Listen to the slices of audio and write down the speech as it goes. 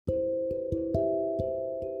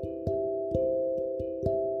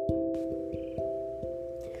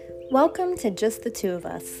Welcome to Just the Two of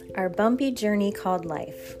Us, our bumpy journey called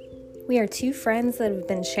life. We are two friends that have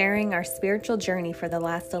been sharing our spiritual journey for the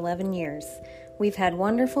last 11 years. We've had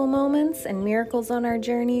wonderful moments and miracles on our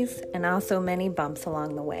journeys, and also many bumps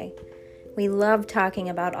along the way. We love talking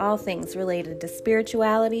about all things related to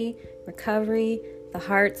spirituality, recovery, the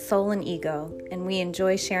heart, soul, and ego, and we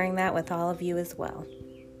enjoy sharing that with all of you as well.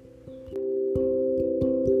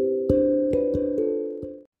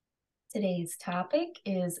 Today's topic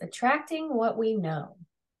is attracting what we know.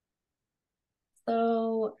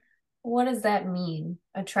 So, what does that mean,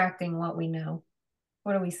 attracting what we know?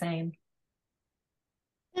 What are we saying?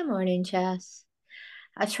 Good morning, Jess.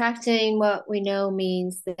 Attracting what we know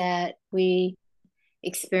means that we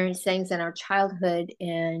experience things in our childhood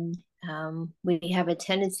and we have a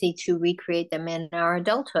tendency to recreate them in our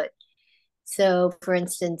adulthood. So, for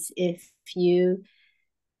instance, if you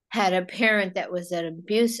had a parent that was an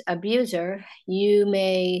abuser, you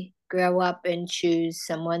may grow up and choose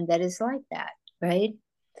someone that is like that, right?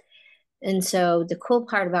 And so the cool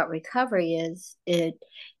part about recovery is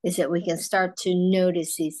that we can start to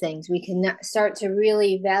notice these things. We can start to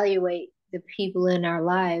really evaluate the people in our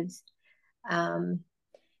lives, and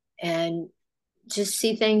just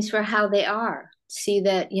see things for how they are. See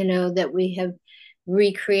that, that we have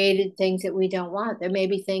recreated things that we don't want. There may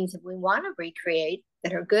be things that we want to recreate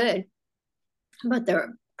that are good, but there are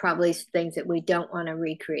probably things that we don't want to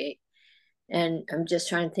recreate. And I'm just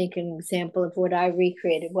trying to think an example of what I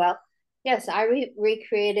recreated. Well, yes, I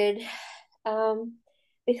recreated,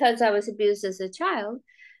 because I was abused as a child.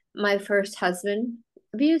 My first husband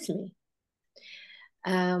abused me.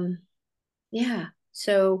 Um, yeah,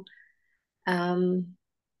 so um,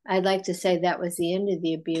 I'd like to say that was the end of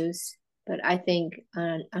the abuse, but I think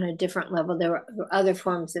on a different level, there were other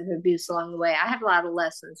forms of abuse along the way. I had a lot of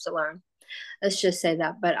lessons to learn. Let's just say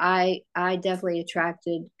that. But I definitely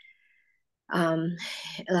attracted, um,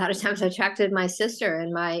 a lot of times I attracted my sister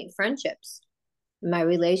in my friendships, my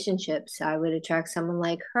relationships. I would attract someone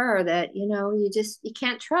like her that, you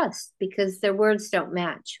can't trust because their words don't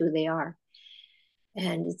match who they are.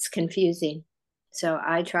 And it's confusing. So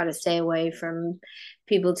I try to stay away from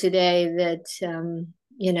people today that,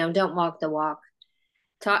 don't walk the walk.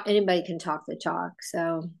 Talk, anybody can talk the talk.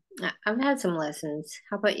 So I've had some lessons.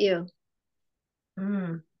 How about you?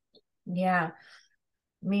 Mm, yeah,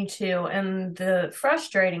 me too. And the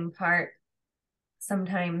frustrating part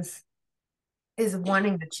sometimes is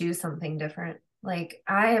wanting to choose something different. Like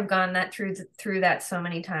I have gone that through that so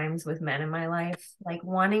many times with men in my life, like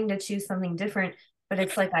wanting to choose something different, but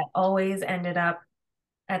it's like I always ended up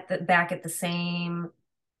at the same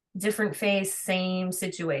different face, same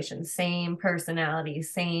situation, same personality,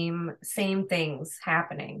 same things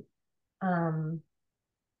happening. Um,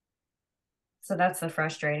 so that's the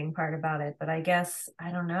frustrating part about it. But I guess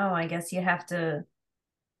I don't know. I guess you have to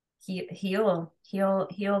heal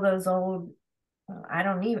those old. I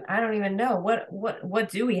don't even know what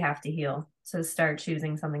do we have to heal to start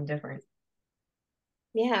choosing something different.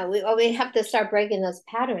 Yeah, we have to start breaking those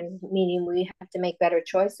patterns, meaning we have to make better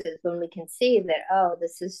choices when we can see that, oh,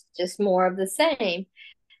 this is just more of the same.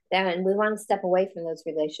 Then we want to step away from those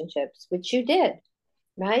relationships, which you did,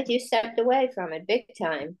 right? You stepped away from it big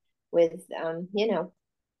time with,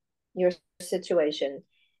 your situation.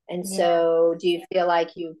 And Yeah. so, do you feel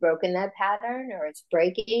like you've broken that pattern or it's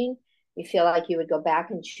breaking? You feel like you would go back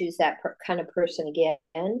and choose that kind of person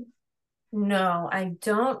again? No, I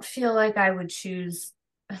don't feel like I would choose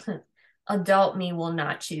adult me will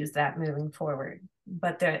not choose that moving forward.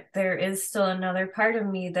 But there is still another part of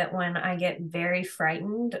me that when I get very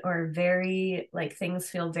frightened or very like things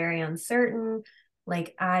feel very uncertain,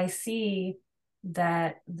 like I see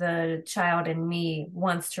that the child in me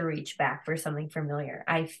wants to reach back for something familiar.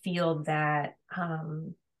 I feel that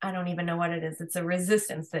I don't even know what it is. It's a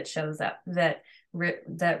resistance that shows up that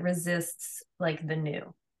resists like the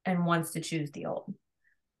new and wants to choose the old.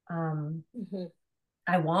 Um, Mm-hmm.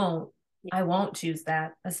 I won't. I won't choose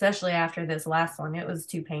that, especially after this last one. It was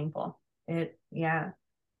too painful. Yeah.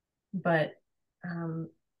 But um,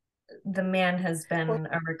 the man has Well, been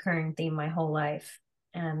a recurring theme my whole life.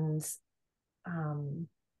 And um,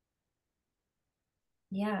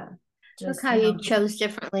 yeah, look just, how you chose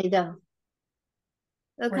differently, though.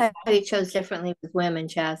 Look what's how that? you chose differently with women,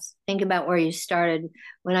 Chess. Think about where you started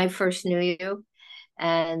when I first knew you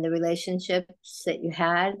and the relationships that you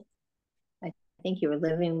had. I think you were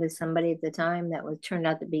living with somebody at the time that was turned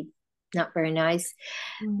out to be not very nice.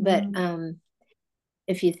 But Mhm.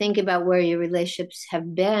 if you think about where your relationships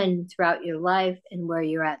have been throughout your life and where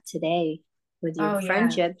you're at today with your Oh, yeah.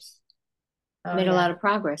 friendships, Oh, made a lot yeah. of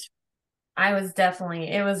progress.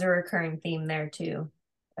 It was a recurring theme there too.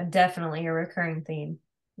 definitely a recurring theme.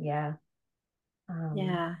 Yeah. Um,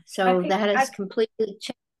 Yeah. I So picked, that I has completely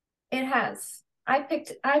changed. It has.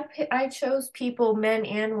 I chose people, men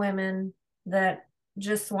and women, that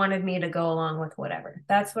just wanted me to go along with whatever.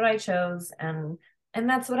 That's what I chose, and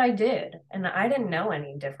that's what I did. And I didn't know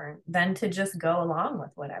any different than to just go along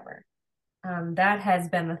with whatever. That has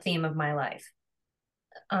been the theme of my life.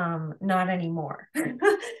 Not anymore.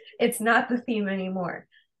 It's not the theme anymore.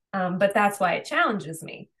 But that's why it challenges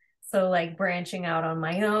me. So, like branching out on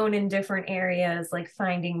my own in different areas, like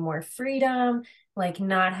finding more freedom, like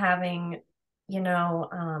not having, you know,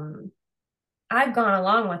 I've gone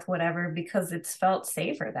along with whatever because it's felt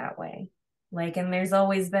safer that way. Like, and there's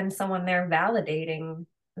always been someone there validating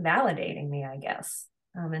me, I guess,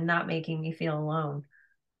 and not making me feel alone.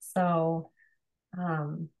 So,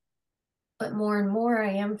 um, but more and more,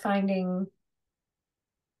 I am finding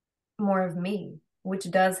more of me, which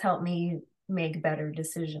does help me make better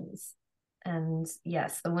decisions. And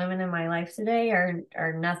yes, the women in my life today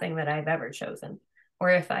are nothing that I've ever chosen. Or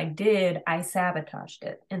if I did, I sabotaged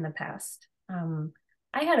it in the past.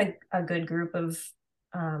 I had a good group of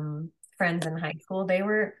friends in high school. They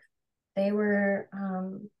were yeah,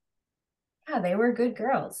 they were good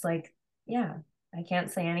girls. Like, yeah, I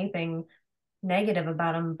can't say anything negative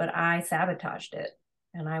about them, but I sabotaged it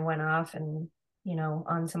and I went off and,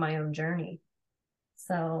 onto my own journey.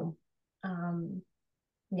 So, um,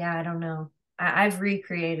 yeah, I don't know. I've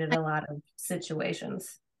recreated a lot of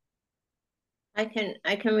situations. I can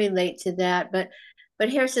relate to that, but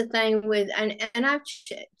here's the thing with and I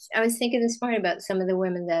was thinking this morning about some of the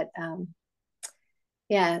women that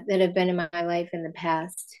yeah, that have been in my life in the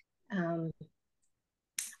past. Um,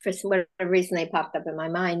 for whatever reason they popped up in my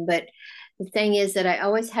mind, but the thing is that I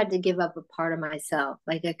always had to give up a part of myself.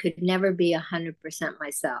 Like I could never be 100%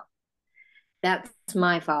 myself. That's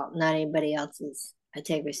my fault, not anybody else's. I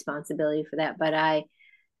take responsibility for that, but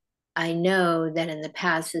I know that in the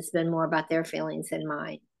past it's been more about their feelings than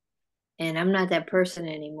mine. And I'm not that person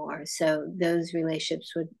anymore. So those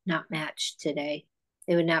relationships would not match today.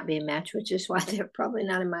 They would not be a match, which is why they're probably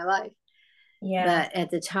not in my life. Yeah. But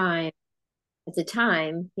at the time,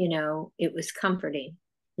 it was comforting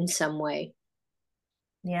in some way.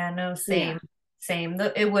 Yeah, no, Yeah. same. Same.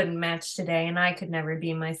 It wouldn't match today and I could never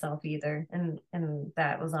be myself either. And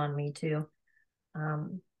that was on me too.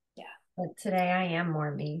 Um, yeah, but today I am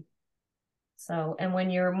more me. So, and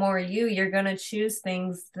when you're more you, you're going to choose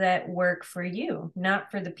things that work for you,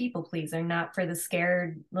 not for the people pleaser, not for the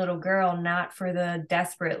scared little girl, not for the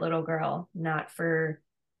desperate little girl, not for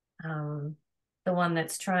um, the one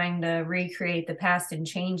that's trying to recreate the past and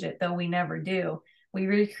change it, though we never do. We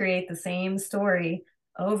recreate the same story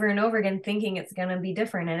over and over again, thinking it's going to be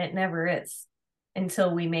different, and it never is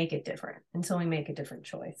until we make it different, until we make a different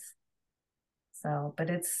choice. So,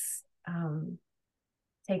 but it's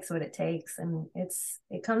takes what it takes, and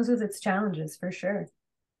it comes with its challenges for sure.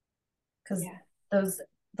 Because Yeah.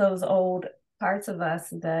 those old parts of us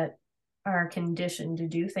that are conditioned to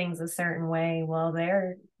do things a certain way, well,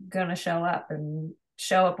 they're gonna show up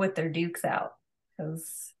with their dukes out.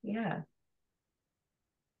 Because yeah,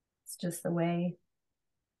 it's just the way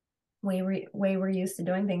we're used to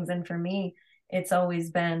doing things. And for me, it's always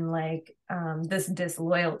been like this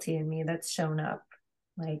disloyalty in me that's shown up,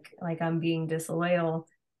 like I'm being disloyal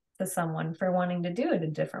to someone for wanting to do it a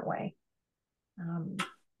different way. Um,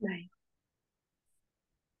 Right.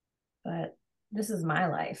 but this is my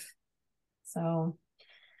life. So,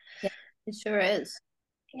 Yeah. It sure is.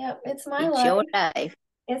 yep, it's my It's life. your life.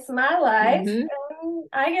 It's my life. Mm-hmm. And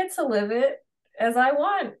I get to live it as I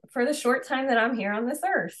want for the short time that I'm here on this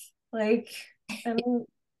earth. Like, I mean,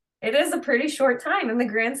 it is a pretty short time in the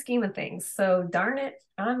grand scheme of things. So, darn it,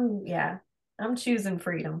 yeah, I'm choosing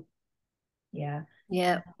freedom. Yeah,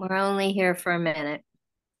 Yeah. We're only here for a minute.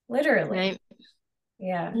 literally. Right.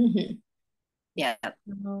 Yeah. Mm-hmm. Yeah.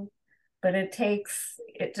 Mhm. But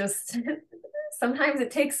it just, sometimes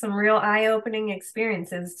it takes some real eye-opening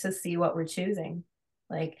experiences to see what we're choosing.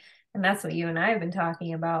 Like, and that's what you and I have been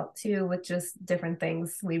talking about too, with just different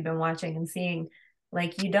things we've been watching and seeing.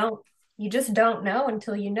 Like, you just don't know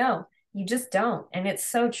until you know. You just don't. And it's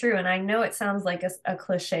so true. And I know it sounds like a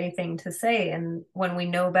cliche thing to say. And when we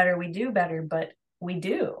know better, we do better, but we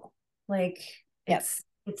do. Like, Yep.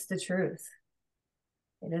 it's the truth.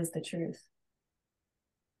 It is the truth.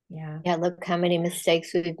 Yeah. Yeah. Look how many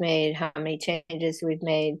mistakes we've made, how many changes we've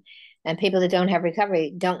made. And people that don't have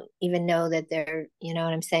recovery don't even know that they're, you know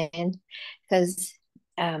what I'm saying? Because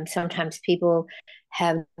sometimes people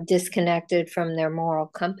have disconnected from their moral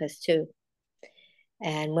compass too.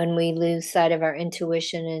 And when we lose sight of our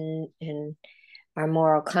intuition and our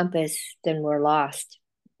moral compass, then we're lost.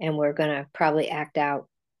 and we're going to probably act out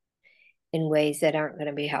in ways that aren't going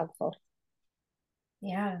to be helpful.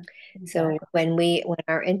 Yeah. So Exactly. when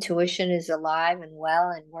our intuition is alive and well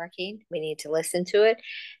and working, we need to listen to it.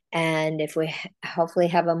 And if we hopefully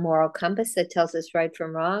have a moral compass that tells us right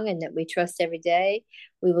from wrong and that we trust every day,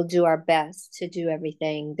 we will do our best to do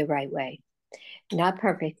everything the right way. Not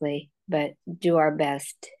perfectly, but do our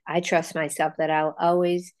best. I trust myself that I'll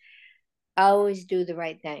always do the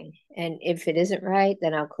right thing. And if it isn't right,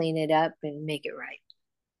 then I'll clean it up and make it right.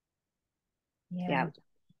 Yeah. Yeah.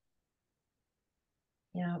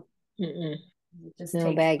 Yeah. Mm-mm. It just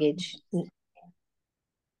No baggage.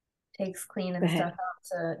 takes Go cleaning ahead. stuff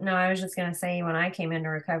out to, no, I was just gonna say when I came into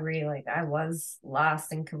recovery, like I was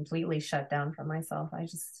lost and completely shut down from myself.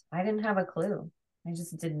 I didn't have a clue. I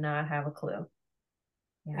just did not have a clue.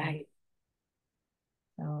 Yeah. Right.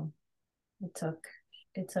 So it took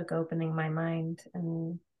it took opening my mind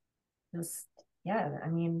and just, yeah, I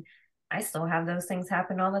mean, I still have those things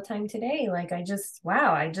happen all the time today. Like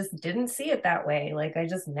wow, I just didn't see it that way. Like I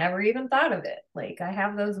just never even thought of it. Like I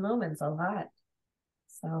have those moments a lot.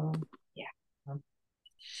 So Yeah. um,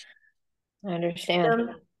 I understand.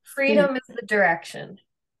 freedom is the direction.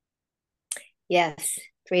 Yes.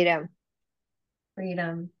 Freedom.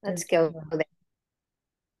 Freedom Let's is, go there.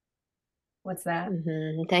 what's that?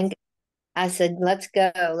 Thank I said, let's go.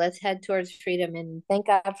 Let's head towards freedom and thank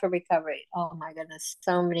God for recovery. Oh my goodness.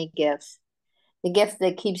 So many gifts. The gift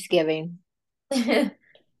that keeps giving. I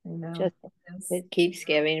know. Just it keeps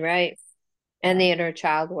giving, right? And Yeah. the inner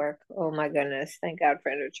child work. Oh my goodness. Thank God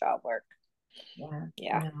for inner child work. Yeah.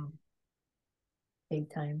 Yeah. No,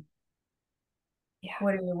 big time. Yeah.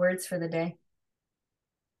 What are your words for the day?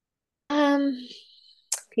 Um,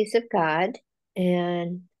 peace of God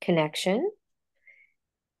and connection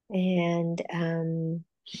and um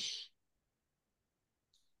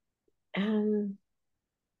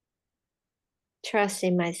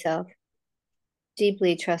trusting myself,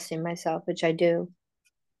 deeply trusting myself, which I do,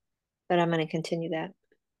 but I'm going to continue that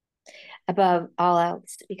above all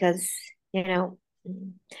else because, you know,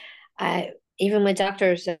 I even with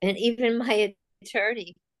doctors and even my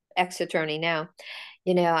attorney, ex-attorney now,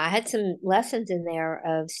 I had some lessons in there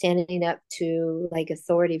of standing up to like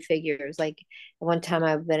authority figures. Like one time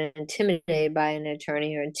I've been intimidated by an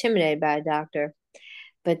attorney or intimidated by a doctor.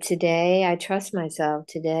 But today I trust myself.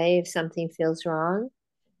 Today, if something feels wrong,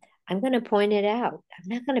 I'm going to point it out. I'm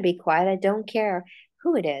not going to be quiet. I don't care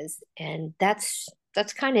who it is. And that's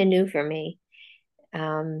kind of new for me.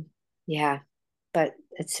 Um, yeah, but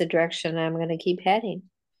it's the direction I'm going to keep heading.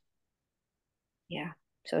 Yeah.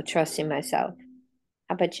 So trusting myself.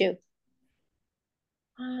 How about you?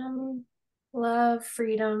 Um, love,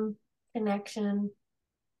 freedom, connection.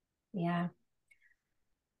 Yeah.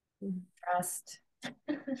 Trust.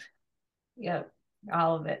 Yep.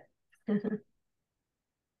 All of it.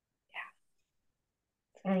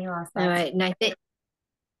 Any last All thoughts? right. And I think,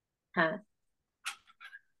 huh?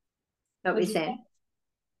 What we What'd you saying?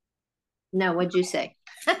 No, what'd you say?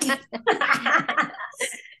 say?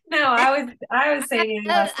 No, I was saying any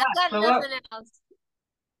last I thoughts, got but what, nothing else.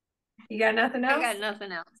 you got nothing I else? got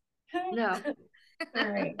nothing else. No. All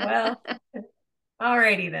right. Well,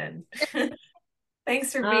 alrighty then.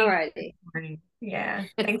 Thanks for All being here this righty. morning. Yeah.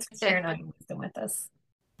 Thanks for sharing all your wisdom with us.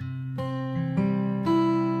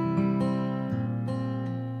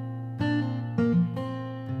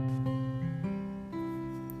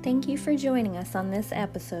 Thank you for joining us on this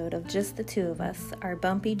episode of Just the Two of Us, our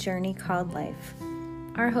bumpy journey called life.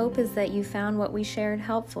 Our hope is that you found what we shared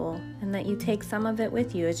helpful and that you take some of it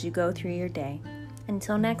with you as you go through your day.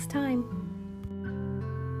 Until next time.